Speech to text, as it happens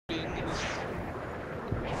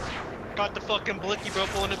Got the fucking blicky, bro,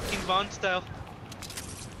 pulling up King Von style.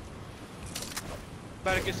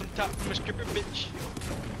 About to get some top from a stripper, bitch.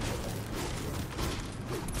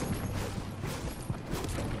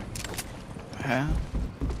 Huh?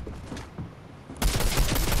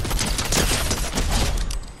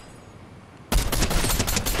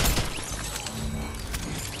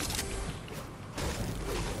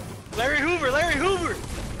 Larry Hoover, Larry Hoover!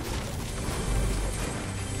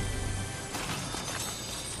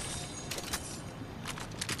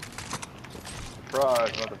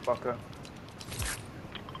 Surprise, motherfucker.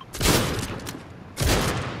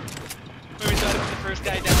 Maybe thought it was the first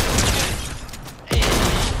guy down. Hey.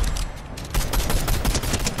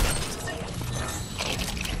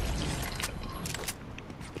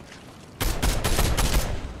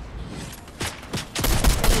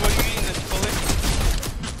 What are you eating, this bullet?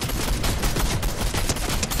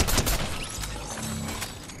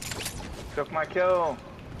 Took my kill.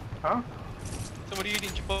 Huh? So what are you eating,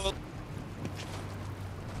 Chipotle?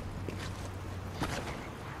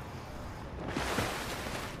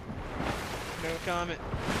 No comment.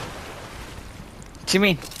 What you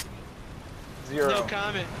mean? Zero. No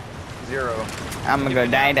comment. Zero. I'm gonna go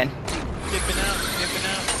die then. Dipping out, dipping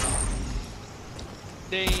out.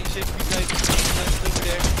 They ain't shit because let's live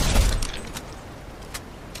there.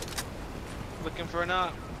 Looking for an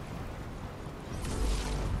op.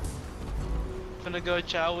 Finna go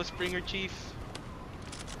chow with Springer Chief.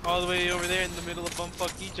 All the way over there in the middle of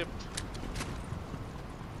bumfuck Egypt.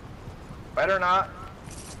 Better not.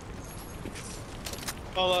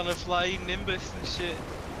 All on a flying Nimbus and shit.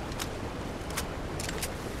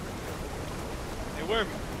 Hey, worm.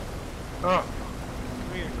 Oh.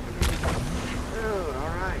 Come here. Dude,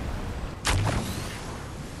 alright.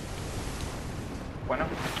 Bueno.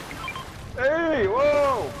 Hey,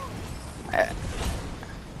 whoa!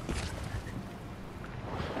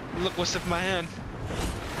 Look what's in my hand.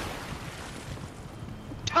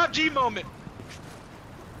 Top G moment.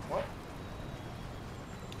 What?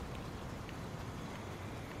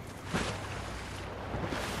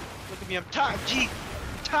 Look at me, I'm top G.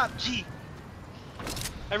 Top G.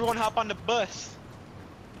 Everyone hop on the bus.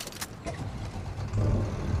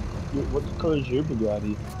 What color is your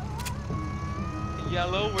Bugatti?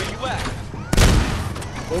 Yellow, where you at?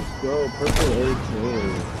 Let's go, purple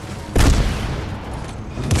A2.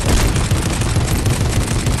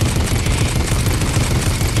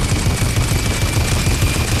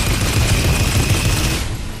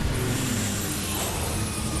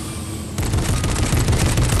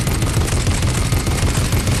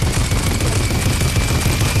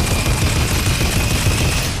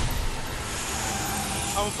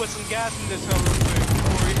 I'm gonna put some gas in this hell real quick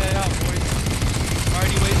before we head out, boys.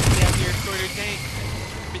 Already wasted down here, quarter tank.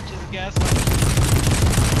 Bitches gas line.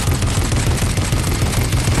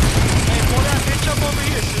 Hey, pull that bitch up over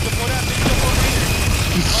here, sister. Pull that bitch up over here.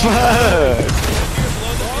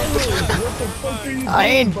 Fuck! I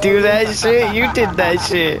ain't do that shit. You did that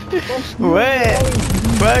shit. What?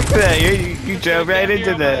 Fuck that. You drove right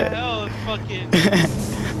into that. Hell, fucking.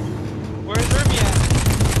 Where's Irby at?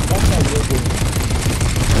 That's not working.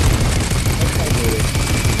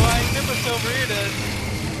 Flying Nimbus over here does.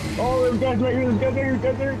 Oh, there's guys right here, there's guys right here,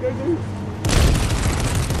 guys right here, guys right here.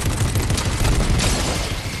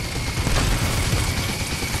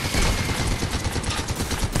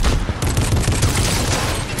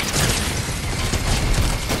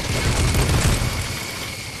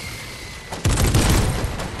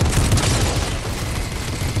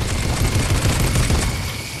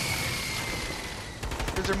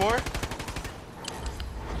 Is there more?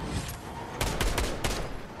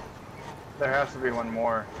 There has to be one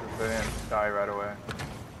more, since they didn't die right away.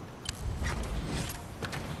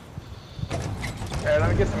 Hey, let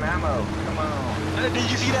me get some ammo. Come on. Did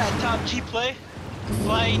you see that top G play?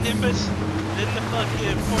 Flying Nimbus, then the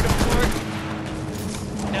fucking port.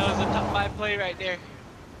 That was a top 5 play right there.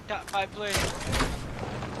 Top 5 play.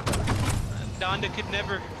 Donda could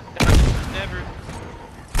never.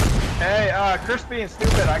 Hey, Chris being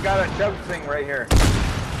stupid, I got a chug thing right here.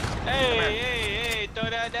 Hey, throw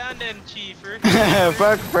that down then, Chiefer.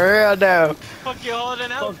 Fuck for real though. Fuck you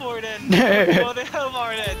holding out for then. Holding out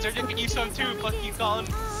for then. Sergeant can use some too, fuck you calling.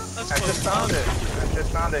 I just found it.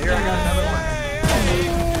 Here, I got another one.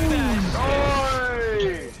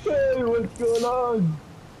 Hey, what's going on?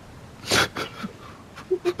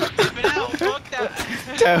 Keep it out, fuck that.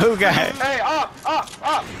 So who got it? Hey, up!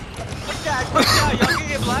 Fuck that, y'all can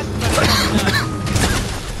get blasted by that.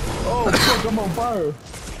 Oh, fuck, I'm on fire.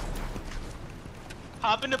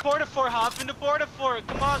 Hop in the porta fort.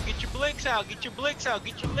 Come on, get your blinks out. I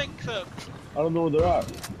don't know where they're at.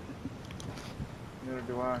 Neither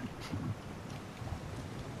do I.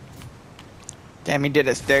 Damn, he did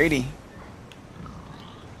us dirty.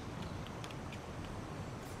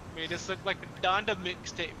 Made us look like a Donda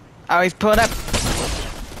mixtape. Oh, he's pulled up.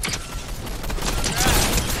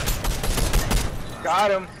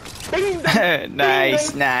 Got him. Bing, ding,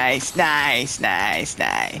 Nice, ding, ding. nice, nice, nice,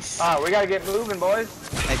 nice. We gotta get moving, boys.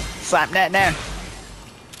 Hey, slap that down.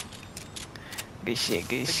 Good shit,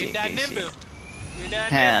 good Look shit, at that good nimble. shit. You're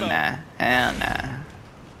that Hell nimble. nah, hell nah.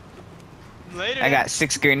 Later. I got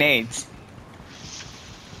 6 grenades.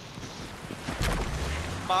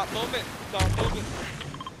 Bop movement. Bop movement.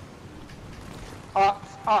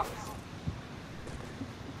 Ops.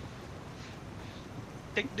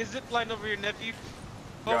 Take the zip line over your nephew.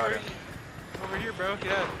 Got it. Over here, bro.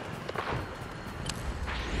 Yeah.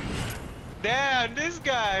 Damn, this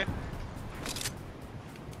guy.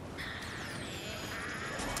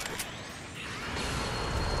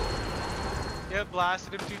 Yeah,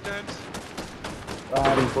 blasted him 2 times.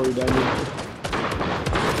 Before you done.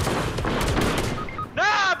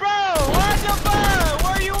 Nah, bro! What the fuck?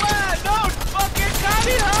 Where you at? No, fucking got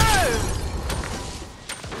me home!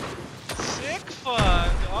 Sick fun.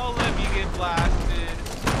 I'll let me get blasted.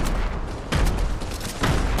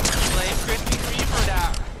 Blame Krispy Kreme for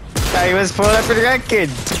that. Thought he was pulling up for the red kid.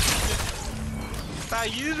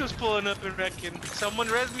 Thought you was pulling up and wrecking. Someone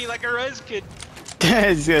res me like a res kid.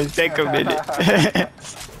 It's gonna take a minute.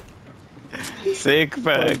 Sick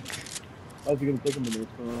fuck. How's it gonna take a minute?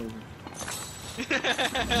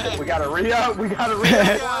 We gotta re-up.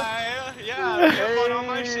 Yeah, jump on all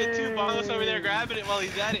my shit too. Barlos over there grabbing it while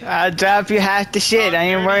he's at it. I'll drop you half the shit. I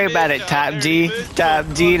didn't worry about it. Top G. Top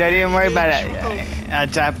G. I didn't worry about it. I'll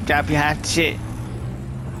drop you half the shit.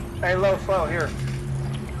 Hey, low, slow, here.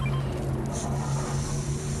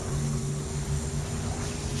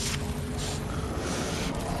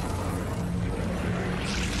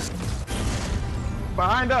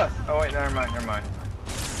 Behind us! Oh wait, never mind.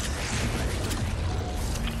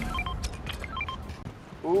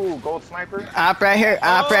 Ooh, gold sniper. Op right here.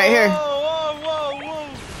 Op right here. Whoa.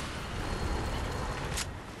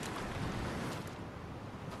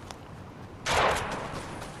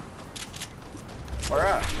 Where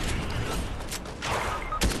at?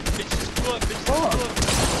 Bitches blew up.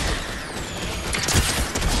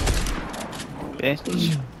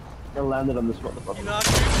 Bitch. I landed on this motherfucker. You know,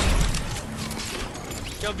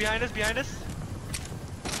 yo, behind us.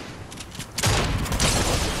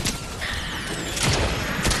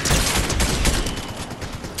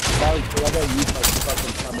 I gotta use my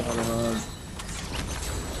fucking camera.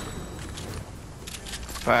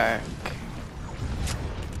 Fuck.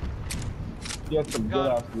 You have some good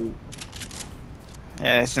ass loot.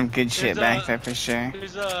 Yeah, there's some good shit There's back there for sure.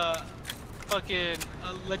 There's a fucking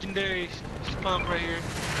legendary pump right here.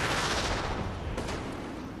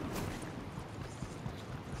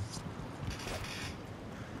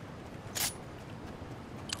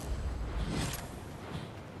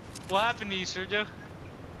 What happened to you, Sergio?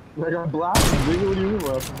 I got blasted, nigga. What do you mean,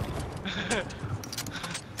 bro?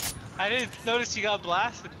 I didn't notice you got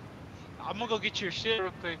blasted. I'm gonna go get your shit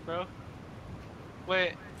real quick, bro.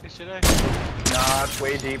 Wait, should I? Nah, it's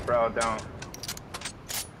way deep, bro. Don't.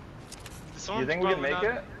 You think we can make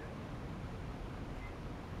it?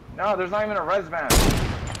 No, there's not even a res van.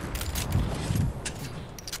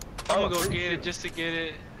 I'm gonna go get it just to get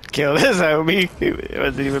it. Kill this homie. It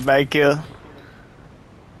wasn't even my kill.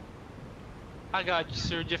 I got you,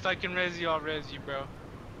 Sergio. If I can res you, I'll res you, bro.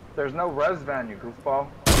 There's no res van, you goofball.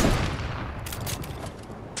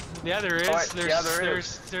 Yeah, there is. Oh, wait,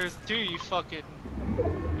 There's 2, you fucking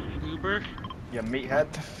goober. You meathead.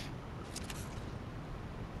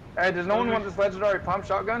 Hey, does no one want this legendary pump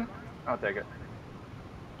shotgun? I'll take it.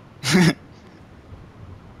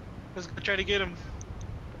 Let's go try to get him.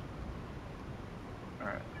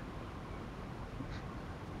 Alright.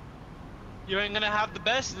 You ain't gonna have the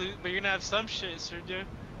best loot, but you're gonna have some shit, Sergio.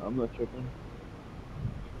 I'm not tripping.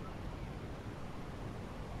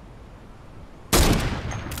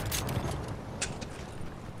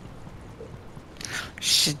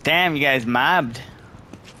 Shit, damn, you guys mobbed.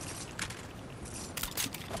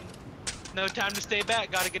 No time to stay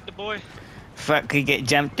back. Gotta get the boy. Fuck, could get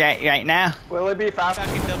jumped right now. Will it be fast? Back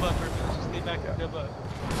and dub up, for a minute. Just stay back and dub up.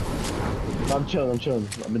 I'm chilling.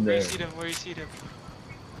 I'm in Where there. you see them? Where you see them?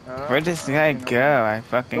 Where'd this guy go? I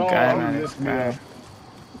fucking got him on his car.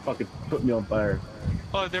 Fucking put me on fire.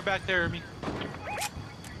 Oh, they're back there, me.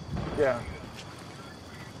 Yeah.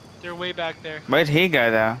 They're way back there. Where'd he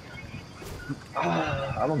go though?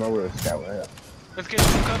 I don't know where the scout went. Let's get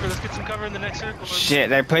some cover. Let's get some cover in the next circle. Shit,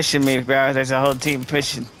 they're pushing me, bro. There's a whole team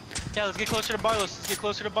pushing. Yeah, let's get closer to Barlos. Let's get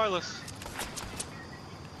closer to Barlos.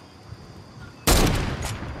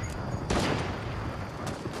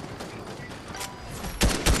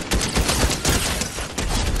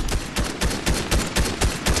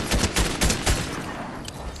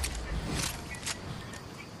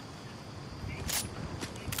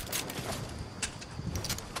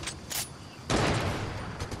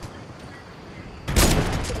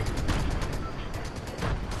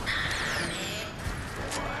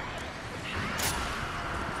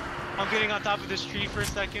 getting on top of this tree for a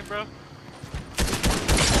second, bro?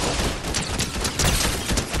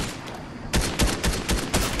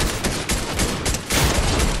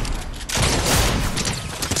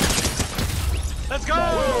 Let's go!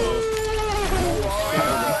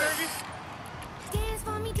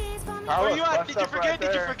 Where you at? Did you forget?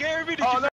 Did you forget?